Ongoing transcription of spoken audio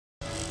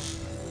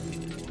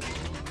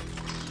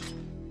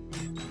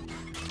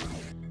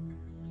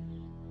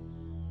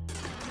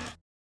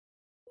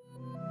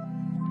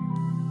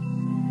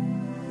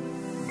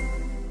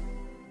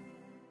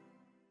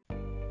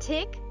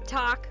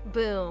TikTok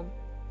boom.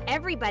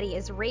 Everybody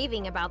is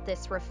raving about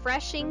this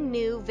refreshing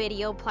new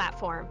video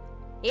platform.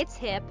 It's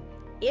hip,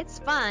 it's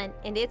fun,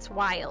 and it's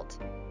wild.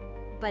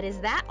 But is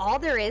that all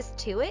there is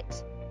to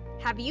it?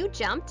 Have you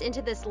jumped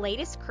into this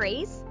latest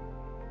craze?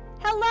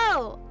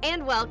 Hello,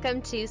 and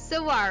welcome to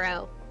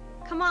Saguaro.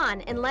 Come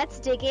on, and let's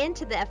dig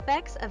into the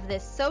effects of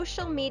this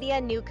social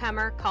media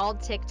newcomer called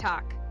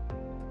TikTok.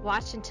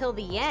 Watch until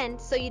the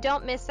end so you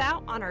don't miss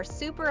out on our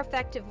super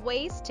effective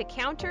ways to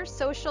counter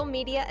social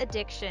media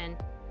addiction.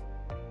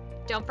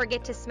 Don't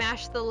forget to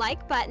smash the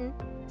like button,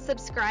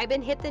 subscribe,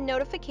 and hit the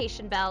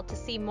notification bell to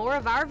see more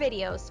of our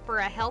videos for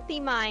a healthy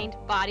mind,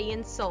 body,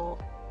 and soul.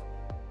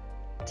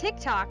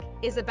 TikTok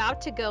is about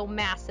to go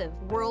massive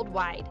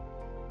worldwide.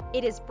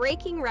 It is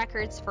breaking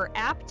records for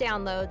app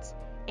downloads,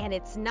 and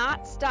it's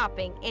not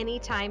stopping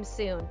anytime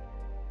soon.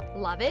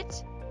 Love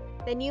it?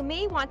 Then you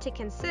may want to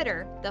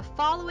consider the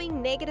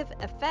following negative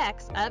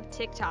effects of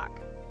TikTok.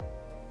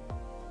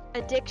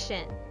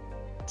 Addiction.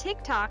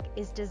 TikTok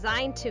is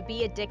designed to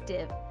be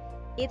addictive.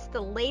 It's the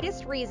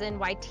latest reason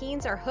why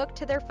teens are hooked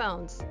to their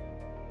phones.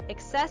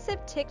 Excessive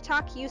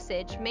TikTok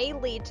usage may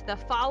lead to the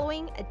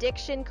following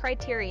addiction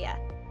criteria: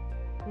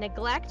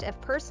 neglect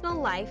of personal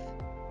life,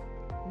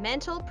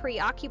 mental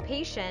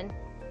preoccupation,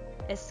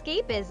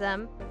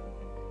 escapism,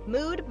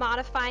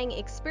 mood-modifying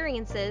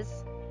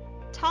experiences,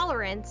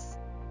 tolerance,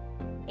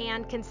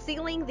 and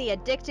concealing the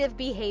addictive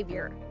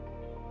behavior.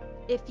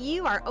 If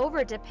you are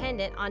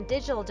over-dependent on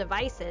digital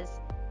devices,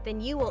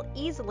 then you will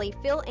easily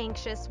feel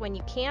anxious when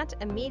you can't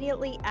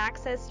immediately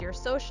access your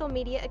social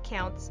media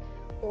accounts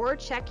or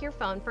check your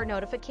phone for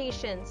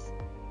notifications.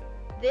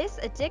 This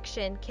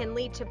addiction can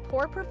lead to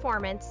poor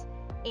performance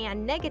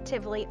and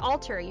negatively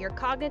alter your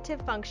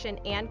cognitive function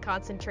and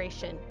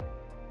concentration.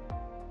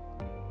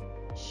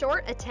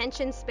 Short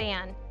attention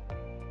span.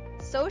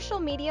 Social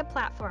media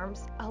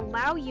platforms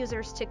allow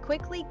users to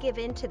quickly give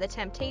in to the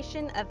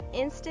temptation of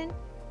instant,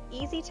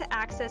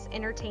 easy-to-access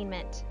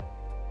entertainment.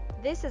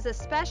 This is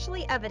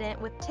especially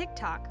evident with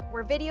TikTok,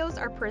 where videos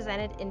are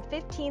presented in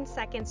 15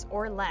 seconds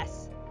or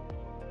less.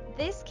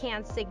 This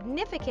can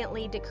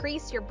significantly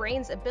decrease your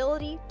brain's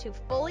ability to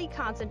fully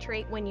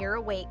concentrate when you're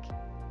awake.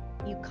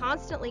 You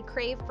constantly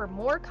crave for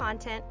more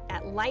content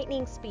at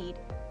lightning speed,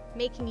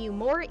 making you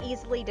more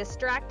easily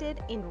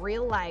distracted in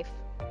real life.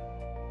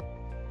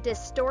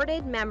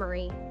 Distorted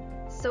memory.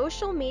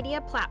 Social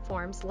media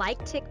platforms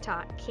like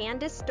TikTok can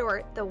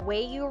distort the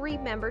way you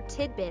remember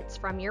tidbits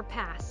from your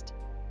past.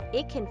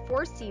 It can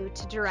force you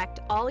to direct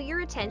all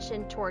your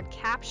attention toward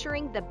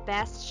capturing the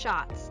best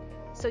shots,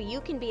 so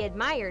you can be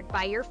admired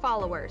by your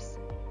followers.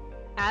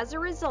 As a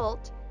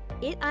result,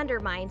 it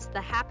undermines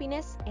the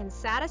happiness and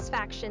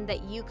satisfaction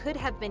that you could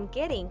have been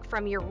getting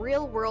from your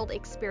real-world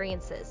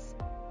experiences.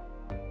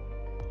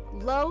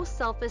 Low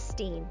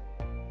self-esteem.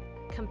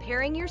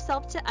 Comparing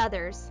yourself to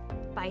others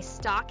by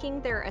stalking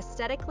their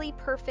aesthetically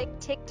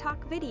perfect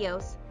TikTok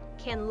videos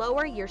can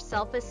lower your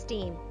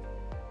self-esteem.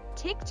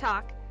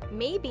 TikTok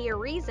may be a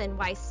reason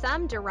why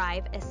some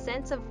derive a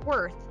sense of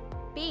worth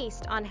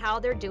based on how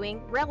they're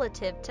doing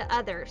relative to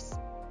others.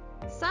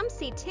 Some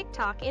see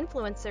TikTok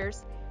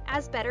influencers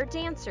as better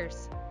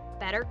dancers,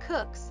 better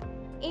cooks,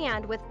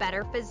 and with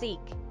better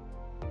physique.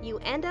 You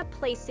end up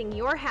placing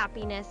your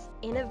happiness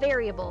in a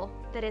variable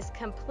that is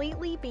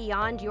completely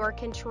beyond your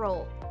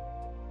control,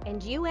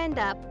 and you end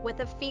up with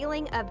a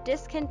feeling of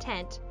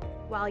discontent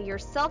while your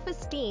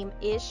self-esteem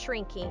is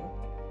shrinking.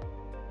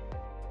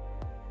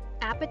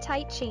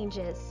 Appetite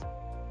changes.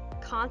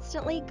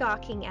 Constantly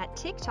gawking at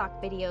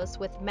TikTok videos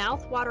with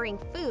mouth-watering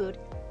food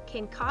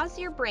can cause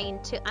your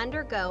brain to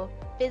undergo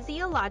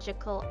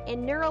physiological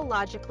and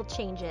neurological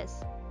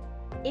changes.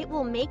 It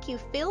will make you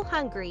feel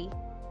hungry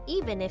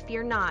even if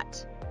you're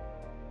not.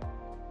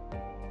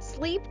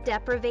 Sleep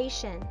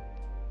deprivation.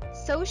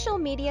 Social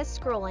media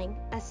scrolling,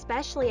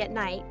 especially at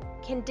night,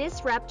 can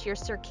disrupt your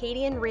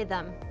circadian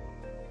rhythm.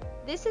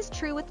 This is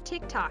true with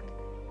TikTok,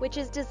 which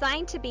is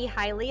designed to be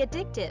highly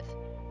addictive.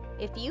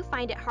 If you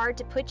find it hard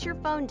to put your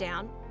phone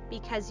down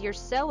because you're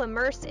so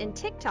immersed in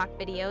TikTok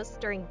videos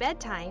during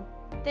bedtime,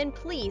 then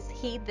please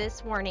heed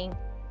this warning.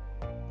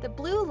 The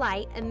blue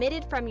light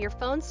emitted from your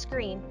phone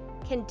screen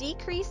can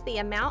decrease the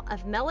amount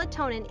of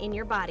melatonin in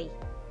your body.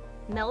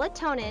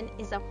 Melatonin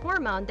is a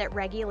hormone that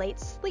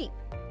regulates sleep.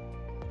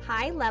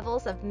 High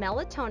levels of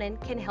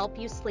melatonin can help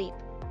you sleep,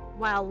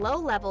 while low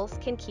levels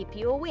can keep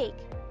you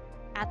awake.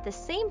 At the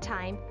same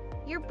time,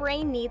 your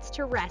brain needs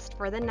to rest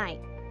for the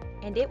night,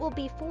 and it will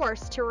be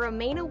forced to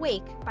remain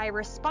awake by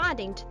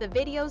responding to the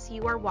videos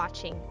you are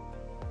watching.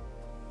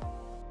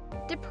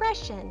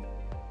 Depression.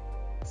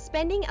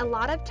 Spending a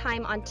lot of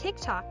time on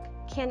TikTok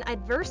can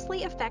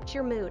adversely affect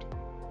your mood.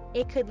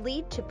 It could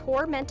lead to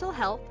poor mental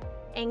health,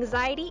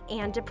 anxiety,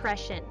 and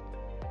depression.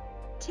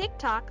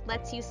 TikTok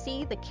lets you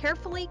see the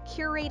carefully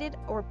curated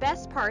or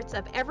best parts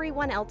of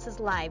everyone else's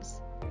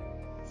lives.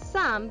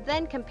 Some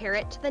then compare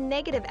it to the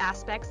negative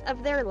aspects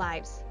of their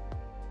lives.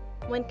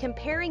 When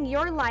comparing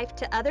your life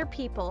to other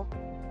people,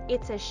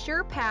 it's a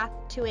sure path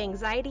to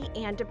anxiety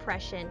and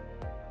depression,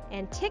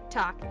 and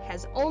TikTok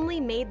has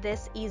only made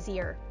this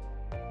easier.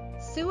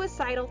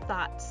 Suicidal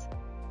thoughts.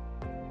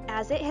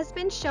 As it has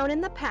been shown in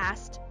the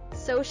past,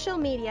 social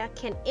media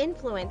can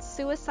influence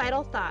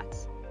suicidal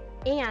thoughts,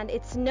 and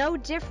it's no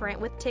different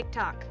with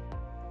TikTok.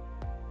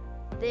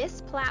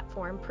 This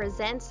platform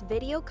presents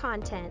video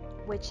content,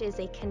 which is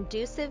a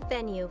conducive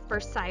venue for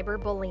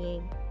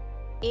cyberbullying.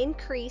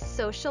 Increased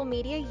social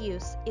media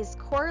use is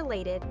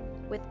correlated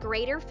with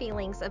greater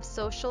feelings of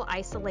social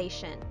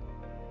isolation.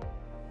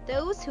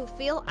 Those who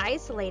feel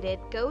isolated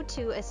go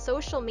to a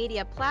social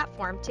media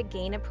platform to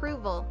gain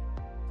approval.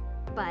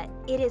 But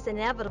it is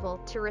inevitable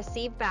to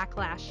receive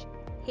backlash,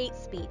 hate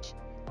speech,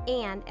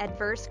 and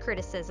adverse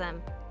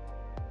criticism.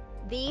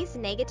 These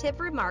negative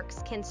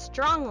remarks can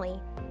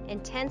strongly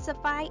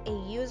intensify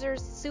a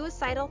user's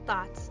suicidal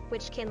thoughts,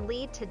 which can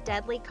lead to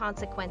deadly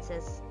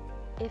consequences.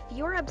 If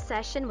your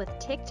obsession with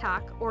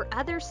TikTok or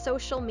other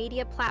social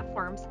media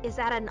platforms is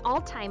at an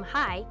all-time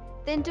high,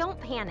 then don't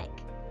panic.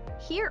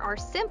 Here are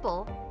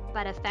simple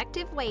but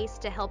effective ways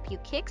to help you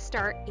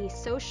kickstart a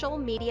social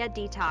media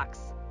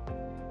detox.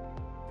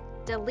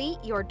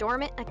 Delete your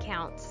dormant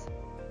accounts.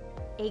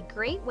 A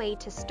great way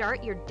to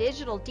start your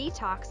digital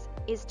detox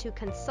is to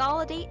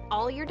consolidate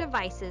all your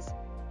devices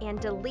and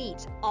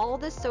delete all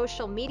the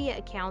social media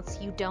accounts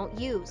you don't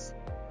use.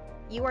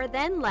 You are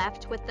then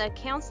left with the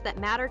accounts that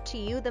matter to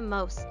you the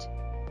most.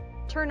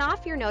 Turn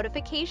off your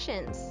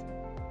notifications.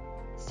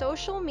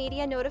 Social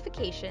media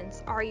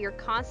notifications are your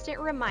constant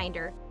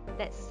reminder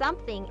that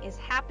something is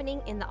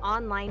happening in the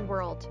online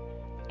world,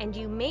 and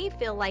you may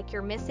feel like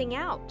you're missing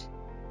out.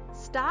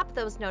 Stop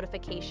those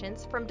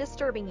notifications from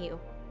disturbing you,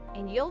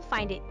 and you'll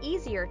find it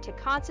easier to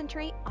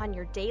concentrate on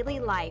your daily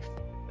life.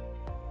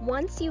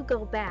 Once you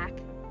go back,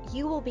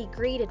 you will be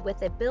greeted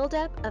with a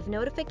buildup of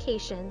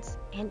notifications,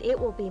 and it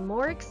will be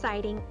more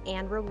exciting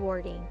and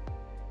rewarding.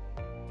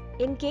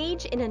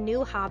 Engage in a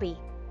new hobby.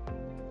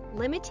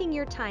 Limiting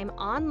your time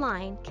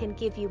online can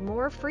give you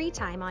more free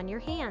time on your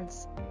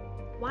hands.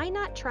 Why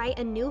not try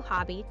a new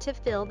hobby to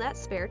fill that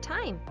spare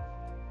time?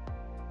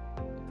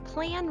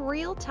 Plan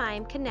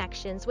real-time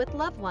connections with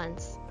loved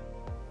ones.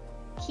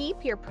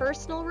 Keep your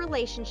personal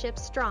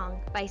relationships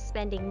strong by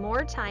spending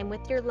more time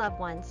with your loved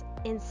ones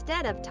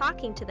instead of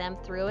talking to them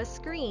through a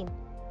screen.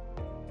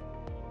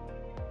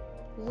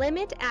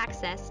 Limit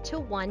access to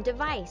one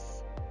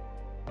device.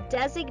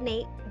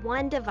 Designate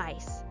one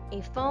device,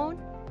 a phone,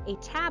 a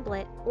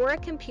tablet, or a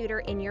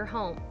computer in your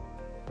home,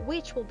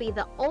 which will be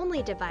the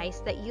only device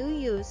that you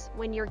use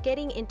when you're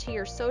getting into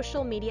your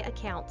social media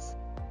accounts.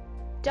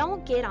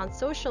 Don't get on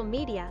social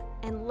media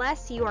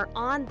unless you are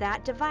on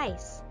that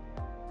device.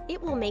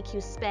 It will make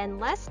you spend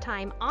less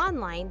time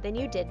online than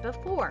you did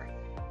before.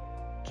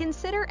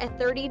 Consider a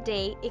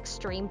 30-day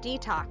extreme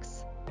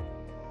detox.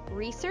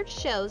 Research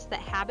shows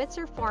that habits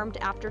are formed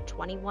after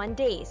 21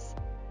 days,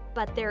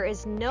 but there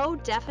is no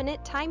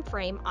definite time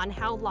frame on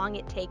how long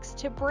it takes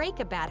to break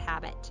a bad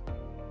habit.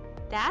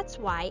 That's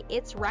why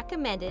it's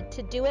recommended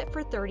to do it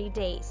for 30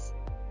 days.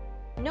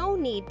 No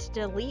need to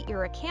delete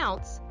your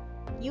accounts.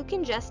 You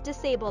can just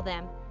disable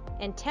them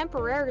and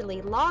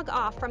temporarily log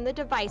off from the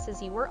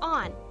devices you were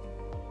on.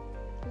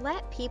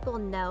 Let people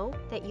know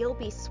that you'll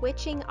be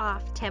switching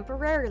off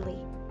temporarily,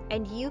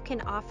 and you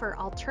can offer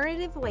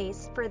alternative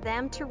ways for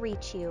them to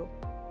reach you.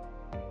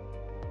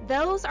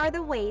 Those are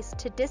the ways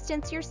to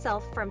distance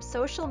yourself from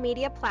social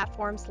media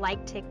platforms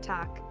like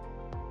TikTok.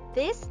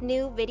 This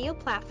new video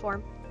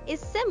platform is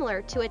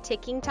similar to a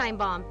ticking time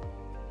bomb.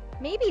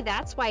 Maybe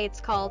that's why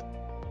it's called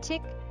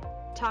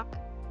Tick-Tock,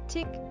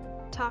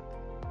 Tick-Tock,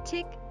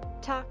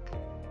 Tick-Tock.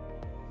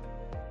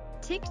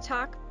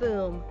 Tick-Tock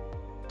boom.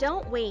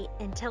 Don't wait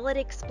until it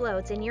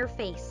explodes in your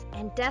face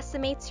and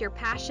decimates your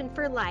passion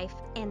for life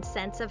and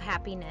sense of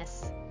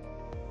happiness.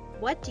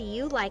 What do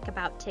you like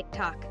about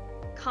TikTok?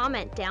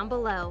 Comment down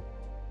below.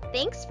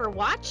 Thanks for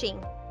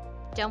watching.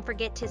 Don't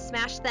forget to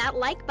smash that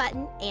like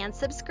button and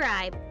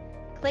subscribe.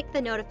 Click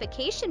the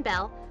notification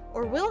bell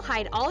or we'll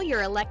hide all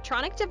your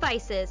electronic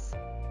devices.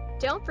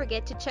 Don't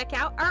forget to check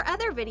out our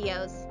other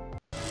videos.